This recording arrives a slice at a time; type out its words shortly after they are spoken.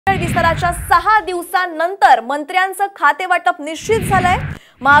मंत्रिमंडळ विस्ताराच्या 6 दिवसांनंतर मंत्र्यांचं खातेवाटप निश्चित झालंय।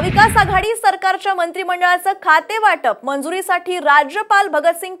 महाविकास आघाडी सरकारच्या मंत्रिमंडळाचं खातेवाटप मंजुरीसाठी राज्यपाल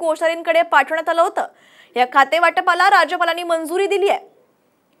भगतसिंग कोश्यारींकडे पाठवण्यात आलं होतं। या खातेवाटपाला राज्यपालांनी मंजुरी दिली आहे।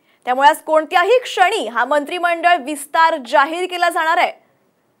 त्यामुळे आज कोणत्याही क्षणी हा मंत्रिमंडळ विस्तार जाहीर केला जाणार आहे।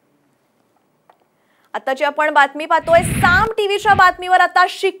 आताची आपण बातमी पाहतोय, साम टीव्हीच्या बातमीवर आता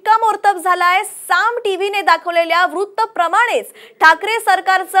शिक्कामोर्तब झालाय। साम टीव्हीने दाखवलेल्या वृत्ताप्रमाणेच ठाकरे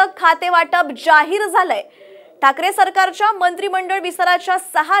सरकारचं खातेवाटप जाहीर झालंय। ठाकरे सरकारच्या मंत्रिमंडळ विस्ताराच्या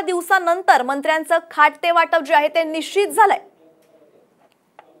 6 दिवसांनंतर मंत्र्यांचं खातेवाटप जे आहे ते निश्चित झालंय।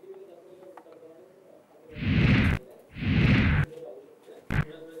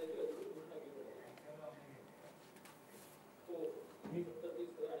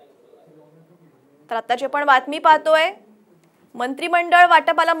 तर आताची आपण बातमी पाहतोय, मंत्रिमंडळ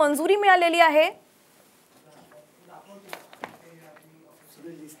वाटपाला मंजुरी मिळालेली आहे।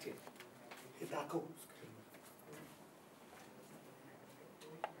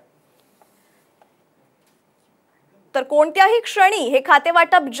 तर कोणत्याही क्षणी हे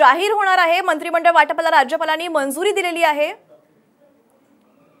खातेवाटप जाहीर होणार आहे। मंत्रिमंडळ वाटपाला राज्यपालांनी मंजुरी दिलेली आहे।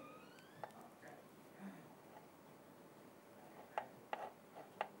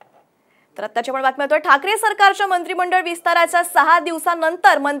 तर आताची आपण बातमी पाहतोय, ठाकरे सरकारच्या मंत्रिमंडळ विस्ताराच्या 6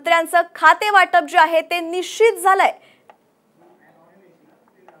 दिवसांनंतर मंत्र्यांचं खातेवाटप जे आहे ते निश्चित झालंय।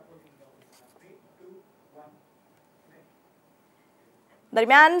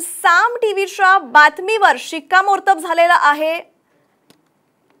 दरम्यान साम टीव्हीच्या बातमीवर शिक्कामोर्तब झालेला आहे।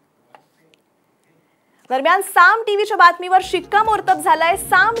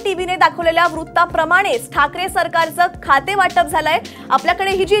 साम टीव्हीने दाखवलेल्या वृत्ताप्रमाणेच ठाकरे सरकारचं खातेवाटप झालंय।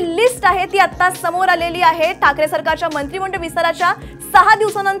 आपल्याकडे ही जी लिस्ट आहे ती आता समोर आलेली आहे। ठाकरे सरकारच्या मंत्रिमंडळ विस्ताराच्या 6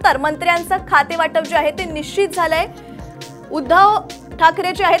 दिवसांनंतर मंत्र्यांचं खातेवाटप जे आहे ते निश्चित झालंय। उद्धव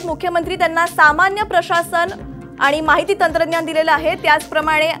ठाकरे जे आहेत मुख्यमंत्री, त्यांना सामान्य प्रशासन आणि माहिती तंत्रज्ञान दिलेलं आहे।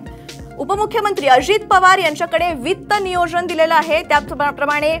 त्याचप्रमाणे उपमुख्यमंत्री अजित पवार यांच्याकडे वित्त नियोजन दिलेलं आहे।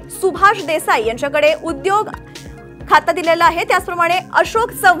 त्याचप्रमाणे सुभाष देसाई यांच्याकडे उद्योग खातं दिलेलं आहे। त्याचप्रमाणे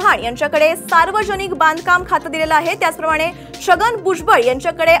अशोक चव्हाण यांच्याकडे सार्वजनिक बांधकाम खातं दिलेलं आहे। त्याचप्रमाणे छगन भुजबळ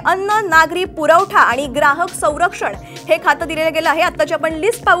यांच्याकडे अन्न, नागरी पुरवठा आणि ग्राहक संरक्षण हे खातं दिलेलं गेलं आहे। आताची आपण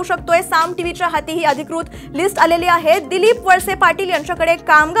लिस्ट पाहू शकतोय, साम टीव्हीच्या हाती ही अधिकृत लिस्ट आलेली आहे। दिलीप वळसे पाटील यांच्याकडे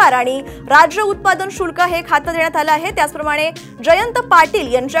कामगार आणि राज्य उत्पादन शुल्क हे खातं देण्यात आलं आहे। त्याचप्रमाणे जयंत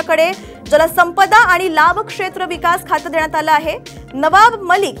पाटील यांच्याकडे जलसंपदा आणि लाभ क्षेत्र विकास खातं देण्यात आलं आहे। नवाब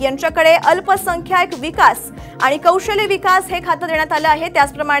मलिक यांच्याकडे अल्पसंख्याक विकास आणि कौशल्य विकास हे खातं देण्यात आलं आहे।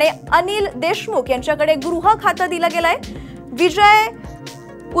 त्याचप्रमाणे अनिल देशमुख यांच्याकडे गृह खातं दिलं गेलंय। विजय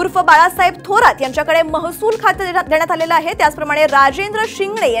उर्फ बाळासाहेब थोरात यांच्याकडे महसूल खातं देण्यात आलेलं आहे। त्याचप्रमाणे राजेंद्र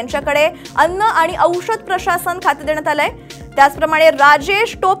शिंगणे यांच्याकडे अन्न आणि औषध प्रशासन खातं देण्यात आलंय। त्याचप्रमाणे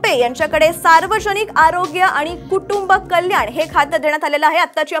राजेश टोपे यांच्याकडे सार्वजनिक आरोग्य आणि कुटुंब कल्याण हे खातं देण्यात आलेलं आहे।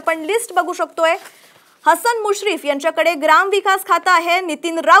 आताची आपण लिस्ट बघू शकतोय, हसन मुश्रीफ यांच्याकडे ग्राम विकास खातं आहे।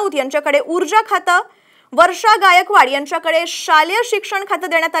 नितीन राऊत यांच्याकडे ऊर्जा खातं, वर्षा गायकवाड यांच्याकडे शालेय शिक्षण खातं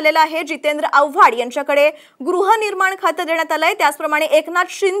देण्यात आलेलं आहे। जितेंद्र आव्हाड यांच्याकडे गृहनिर्माण खातं देण्यात आलंय। त्याचप्रमाणे एकनाथ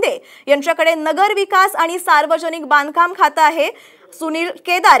शिंदे यांच्याकडे नगर विकास आणि सार्वजनिक बांधकाम खातं आहे। सुनील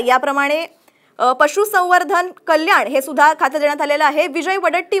केदार याप्रमाणे पशुसंवर्धन कल्याण हे सुद्धा खातं देण्यात आलेलं आहे। विजय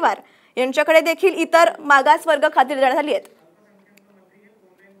वडट्टीवार यांच्याकडे देखील इतर मागासवर्ग खाती देण्यात आली आहेत।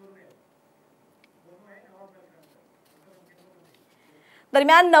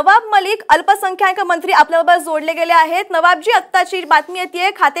 दरम्यान नवाब मलिक अल्पसंख्याक मंत्री आपल्याबरोबर जोडले गेले आहेत। नवाबजी, आताची बातमी येते,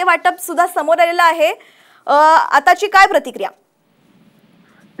 खातेवाटप सुद्धा समोर आलेलं आहे, आताची काय प्रतिक्रिया?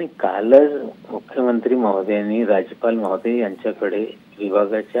 कालच मुख्यमंत्री महोदयांनी राज्यपाल महोदय यांच्याकडे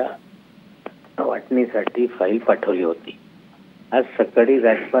विभागाच्या वाटणीसाठी फाईल पाठवली होती। आज सकाळी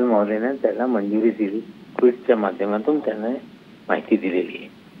राज्यपाल महोदयांनी त्याला मंजुरी दिली, ट्विटच्या माध्यमातून त्यांना माहिती दिलेली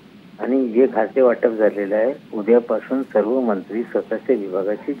आहे आणि जे खाते वाटप झालेलं आहे, उद्यापासून सर्व मंत्री स्वतःच्या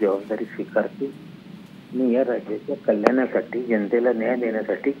विभागाची जबाबदारी स्वीकारतील आणि या राज्याच्या कल्याणासाठी, जनतेला न्याय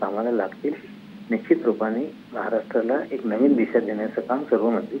देण्यासाठी कामाला लागतील। निश्चित रूपाने महाराष्ट्राला एक नवीन दिशा देण्याचं काम सर्व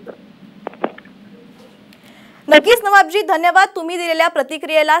मंत्री करतात। नक्कीच नवाबजी, धन्यवाद तुम्ही दिलेल्या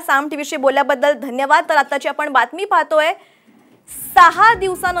प्रतिक्रियेला, साम टीव्हीशी बोलल्याबद्दल धन्यवाद। तर आताची आपण बातमी पाहतोय, 6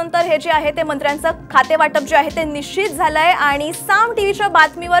 दिवसानंतर हे जे आहे ते मंत्र्यांचं खातेवाटप जे आहे ते निश्चित झालंय आणि साम टीव्हीच्या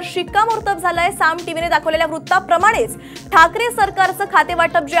बातमीवर शिक्कामोर्तब झालंय। साम टीव्हीने दाखवलेल्या वृत्ताप्रमाणेच ठाकरे सरकारचं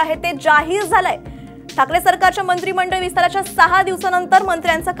खातेवाटप जे आहे ते जाहीर झालंय। ठाकरे सरकारच्या मंत्रिमंडळ विस्ताराच्या 6 दिवसानंतर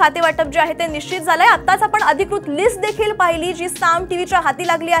मंत्र्यांचं खाते वाटप जे आहे ते निश्चित झालंय। आताच आपण अधिकृत लिस्ट देखील पाहिली जी साम टीव्हीच्या हाती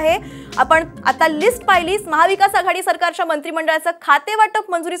लागली आहे। आपण आता लिस्ट पाहिली। महाविकास आघाडी सरकारच्या मंत्रिमंडळाचं खाते वाटप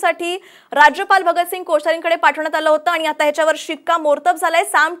मंजुरीसाठी राज्यपाल भगतसिंग कोश्यारींकडे पाठवण्यात आलं होतं आणि आता ह्याच्यावर शिक्कामोर्तब झालाय।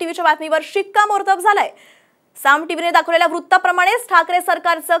 साम टीव्हीच्या बातमीवर शिक्कामोर्तब झालाय। साम टीव्हीने दाखवलेल्या वृत्ताप्रमाणेच ठाकरे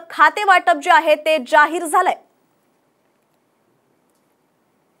सरकारचं खाते वाटप जे आहे ते जाहीर झालंय।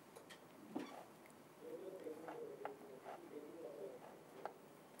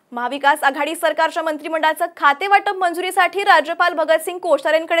 महाविकास आघाडी सरकारच्या मंत्रिमंडळाचं खाते वाटप मंजुरीसाठी राज्यपाल भगतसिंग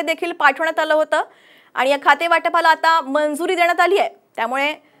कोश्यारींकडे देखील पाठवण्यात आलं होतं आणि या खाते वाटपाला आता मंजुरी देण्यात आली आहे।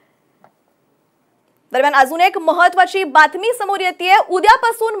 त्यामुळे दरम्यान अजून एक महत्त्वाची बातमी समोर येतेय।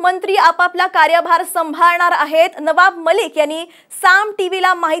 उद्यापासून मंत्री आपापला कार्यभार सांभाळणार आहेत। नवाब मलिक यांनी साम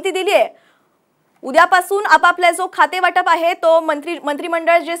टीव्हीला माहिती दिली आहे। उद्यापासून आपापला जो खाते वाटप आहे तो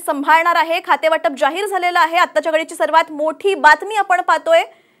मंत्रिमंडळ जे सांभाळणार आहे। खाते वाटप जाहीर झालेलं आहे। आत्ताच्या घडीची सर्वात मोठी बातमी आपण पाहतोय।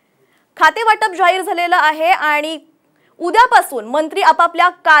 खाते वाटप जाहीर झालेलं आहे आणि उद्यापासून मंत्री आपापल्या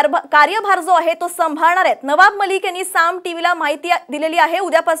कार्यभार जो आहे तो सांभाळणार आहेत। नवाब मलिक यांनी साम टीव्हीला माहिती दिलेली आहे।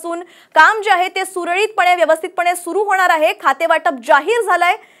 उद्यापासून काम जे आहे ते सुरळीतपणे व्यवस्थितपणे सुरू होणार आहे। खाते वाटप जाहीर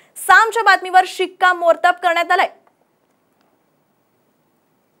झालंय। सामच्या बातमीवर शिक्कामोर्तब करण्यात आलंय।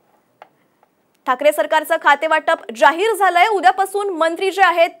 ठाकरे सरकारचं खाते वाटप जाहीर झालंय। उद्यापासून मंत्री जे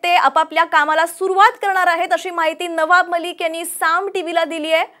आहेत ते आपापल्या कामाला सुरुवात करणार आहेत अशी माहिती नवाब मलिक यांनी साम टीव्हीला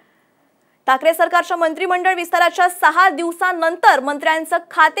दिली आहे। ठाकरे सरकारच्या मंत्रिमंडळ विस्ताराच्या 6 दिवसानंतर मंत्र्यांचं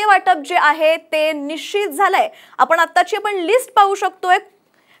खाते वाटप जे आहे ते निश्चित झालंय। आपण आत्ताची लिस्ट पाहू शकतोय।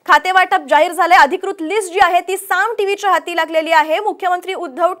 खाते वाटप जाहीर झालंय। अधिकृत लिस्ट जी आहे ती साम टीव्हीच्या हाती लागलेली आहे। मुख्यमंत्री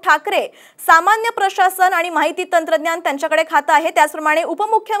उद्धव ठाकरे सामान्य प्रशासन आणि माहिती तंत्रज्ञान त्यांच्याकडे खातं आहे। त्याचप्रमाणे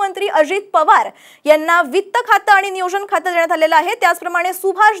उपमुख्यमंत्री अजित पवार यांना वित्त खातं आणि नियोजन खातं देण्यात आलेलं आहे। त्याचप्रमाणे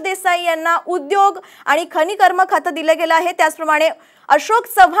सुभाष देसाई यांना उद्योग आणि खनिकर्म खातं दिलं गेलं आहे। त्याचप्रमाणे अशोक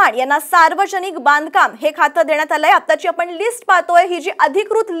चव्हाण यांना सार्वजनिक बांधकाम हे खातं देण्यात आलंय। आताची आपण लिस्ट पाहतोय। ही जी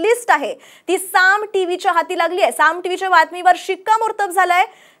अधिकृत लिस्ट आहे ती साम टीव्हीच्या हाती लागली आहे। साम टीव्हीच्या बातमीवर शिक्कामोर्तब झालंय।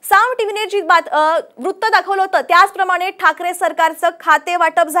 साम टीव्हीने जी वृत्त दाखवलं होतं त्याचप्रमाणे ठाकरे सरकारचं खाते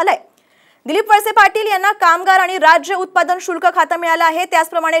वाटप झालंय। दिलीप वळसे पाटील यांना कामगार आणि राज्य उत्पादन शुल्क खातं मिळालं आहे।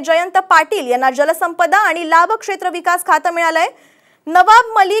 त्याचप्रमाणे जयंत पाटील यांना जलसंपदा आणि लाभ क्षेत्र विकास खातं मिळालंय। नवाब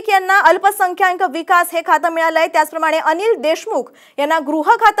मलिक यांना अल्पसंख्याक विकास हे खातं मिळालंय। त्याचप्रमाणे अनिल देशमुख यांना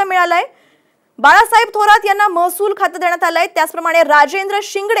गृह खातं मिळालंय। बाळासाहेब थोरात यांना महसूल खातं देण्यात आलंय। त्याचप्रमाणे राजेंद्र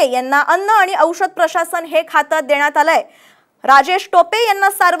शिंगडे यांना अन्न आणि औषध प्रशासन हे खातं देण्यात आलंय। राजेश टोपे यांना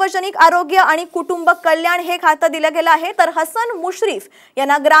सार्वजनिक आरोग्य आणि कुटुंब कल्याण हे खातं दिलं गेलं आहे। तर हसन मुश्रीफ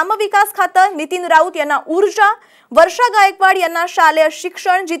यांना ग्रामविकास खातं, नितीन राऊत यांना ऊर्जा, वर्षा गायकवाड यांना शालेय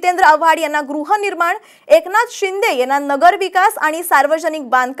शिक्षण, जितेंद्र आव्हाड यांना गृहनिर्माण, एकनाथ शिंदे यांना नगर विकास आणि सार्वजनिक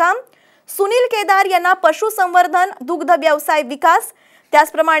बांधकाम, सुनील केदार यांना पशुसंवर्धन, दुग्ध व्यवसाय विकास,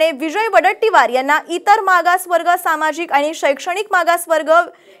 त्याचप्रमाणे विजय वडट्टीवार यांना इतर मागासवर्ग, सामाजिक आणि शैक्षणिक मागासवर्ग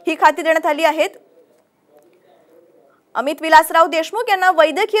ही खाती देण्यात आली आहेत। अमित विलासराव देशमुख यांना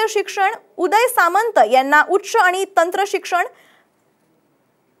वैद्यकीय शिक्षण, उदय सामंत यांना उच्च आणि तंत्र शिक्षण,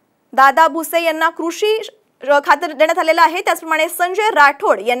 दादा भुसे यांना कृषी खातं देण्यात आलेलं आहे। त्याचप्रमाणे संजय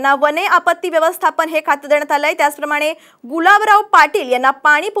राठोड यांना वने आपत्ती व्यवस्थापन हे खातं देण्यात आलंय। त्याचप्रमाणे गुलाबराव पाटील यांना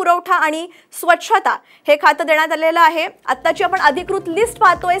पाणी पुरवठा आणि स्वच्छता हे खातं देण्यात आलेलं आहे। आत्ताची आपण अधिकृत लिस्ट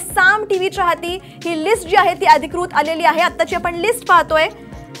पाहतोय। साम टीव्हीच्या हाती ही लिस्ट जी आहे ती अधिकृत आलेली आहे। आत्ताची आपण लिस्ट पाहतोय।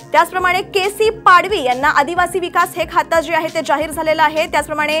 त्याचप्रमाणे केसी पाडवी यांना आदिवासी विकास हे खातं जे आहे ते जाहीर झालेलं आहे।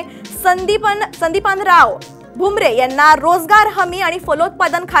 त्याचप्रमाणे संदीपान राव भुमरे यांना रोजगार हमी आणि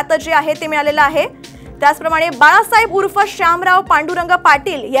फलोत्पादन खातं जे आहे ते मिळालेलं आहे। त्याचप्रमाणे बाळासाहेब उर्फ श्यामराव पांडुरंग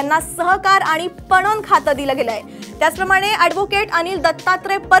पाटील यांना सहकार आणि पणन खातं दिलं गेलं आहे। त्याचप्रमाणे ॲडव्होकेट अनिल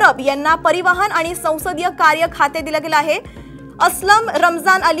दत्तात्रय परब यांना परिवहन आणि संसदीय कार्य खाते दिलं गेलं आहे। असलम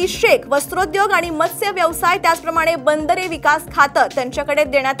रमजान अली शेख वस्त्रोद्योग आणि मत्स्य व्यवसाय, त्याचप्रमाणे बंदरे विकास खातं त्यांच्याकडे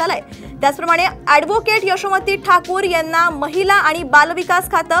देण्यात आलंय। त्याचप्रमाणे ॲडव्होकेट यशोमती ठाकूर यांना महिला आणि बालविकास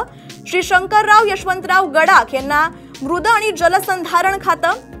खातं, श्री शंकरराव यशवंतराव गडाख यांना मृद आणि जलसंधारण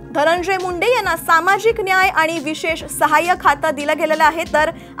खातं, धनंजय मुंडे यांना सामाजिक न्याय आणि विशेष सहाय्य खातं दिलं गेलेलं आहे। तर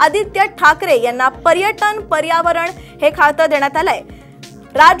आदित्य ठाकरे यांना पर्यटन पर्यावरण हे खातं देण्यात आलंय।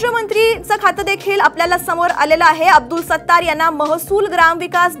 राज्यमंत्रीचं खातं देखील आपल्याला समोर आलेलं आहे। अब्दुल सत्तार यांना महसूल,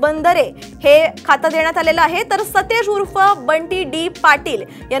 ग्रामविकास, बंदरे हे खातं देण्यात आलेलं आहे। तर सतेज उर्फ बंटी डी पाटील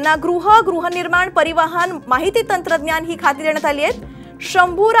यांना गृहनिर्माण, परिवहन, माहिती तंत्रज्ञान ही खाती देण्यात आली आहेत।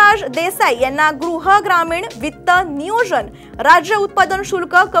 शंभूराज देसाई यांना गृह, ग्रामीण, वित्त, नियोजन, राज्य उत्पादन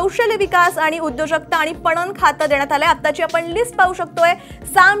शुल्क, कौशल्य विकास आणि उद्योजकता आणि पणन खातं देण्यात आलंय। आत्ताची आपण लिस्ट पाहू शकतोय।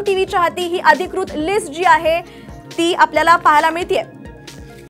 साम टीव्हीच्या हाती ही अधिकृत लिस्ट जी आहे ती आपल्याला पाहायला मिळते।